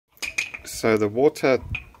So the water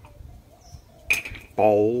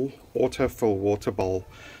bowl, autofill water bowl,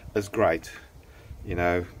 is great. You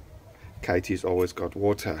know, Katie's always got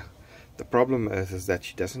water. The problem is that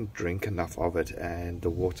she doesn't drink enough of it, and the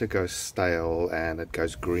water goes stale and it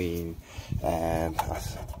goes green, and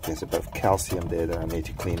there's a bit of calcium there that I need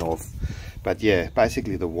to clean off. But yeah,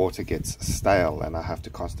 basically the water gets stale and I have to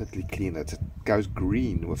constantly clean it. It goes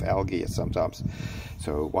green with algae sometimes.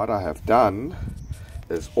 So what I have done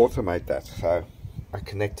is automate that. So I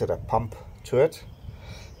connected a pump to it.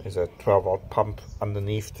 There's a 12-volt pump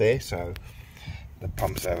underneath there, so the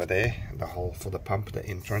pump's over there, the hole for the pump, the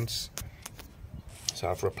entrance. So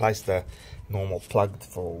I've replaced the normal plug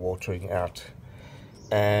for watering out,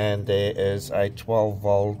 and there is a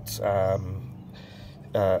 12-volt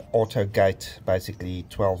auto gate, basically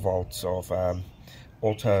 12 volts of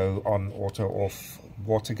auto on, auto off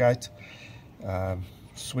water gate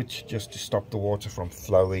switch, just to stop the water from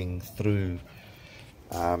flowing through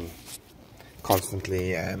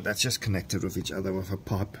constantly, and that's just connected with each other with a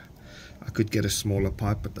pipe. I could get a smaller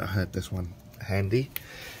pipe, but I had this one handy.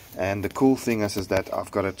 And the cool thing is that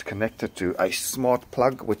I've got it connected to a smart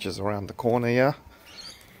plug, which is around the corner here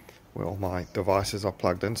where all my devices are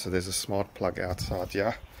plugged in. So there's a smart plug outside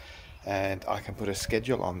here, and I can put a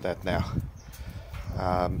schedule on that now,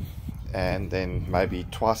 and then maybe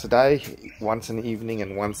twice a day, once in the evening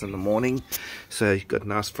and once in the morning, so you've got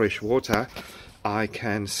nice fresh water. I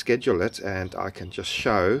can schedule it, and I can just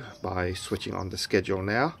show by switching on the schedule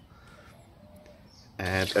now,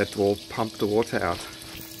 and it will pump the water out.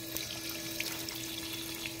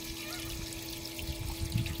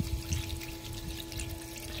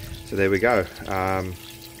 So there we go.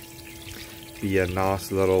 Be a nice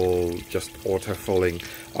little just auto filling.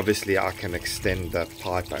 Obviously I can extend that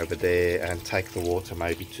pipe over there and take the water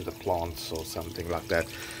maybe to the plants or something like that,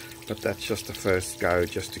 but that's just the first go,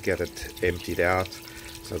 just to get it emptied out.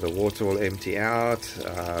 So the water will empty out.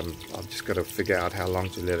 I've just got to figure out how long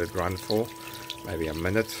to let it run for, maybe a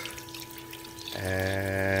minute,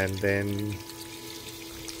 and then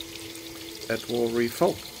it will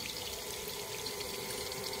refill.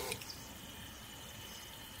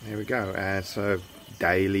 There we go. And so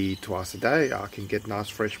daily, twice a day, I can get nice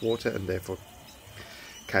fresh water in there for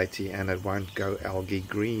Katie, and it won't go algae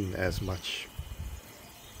green as much.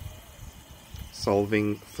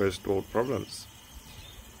 Solving first world problems.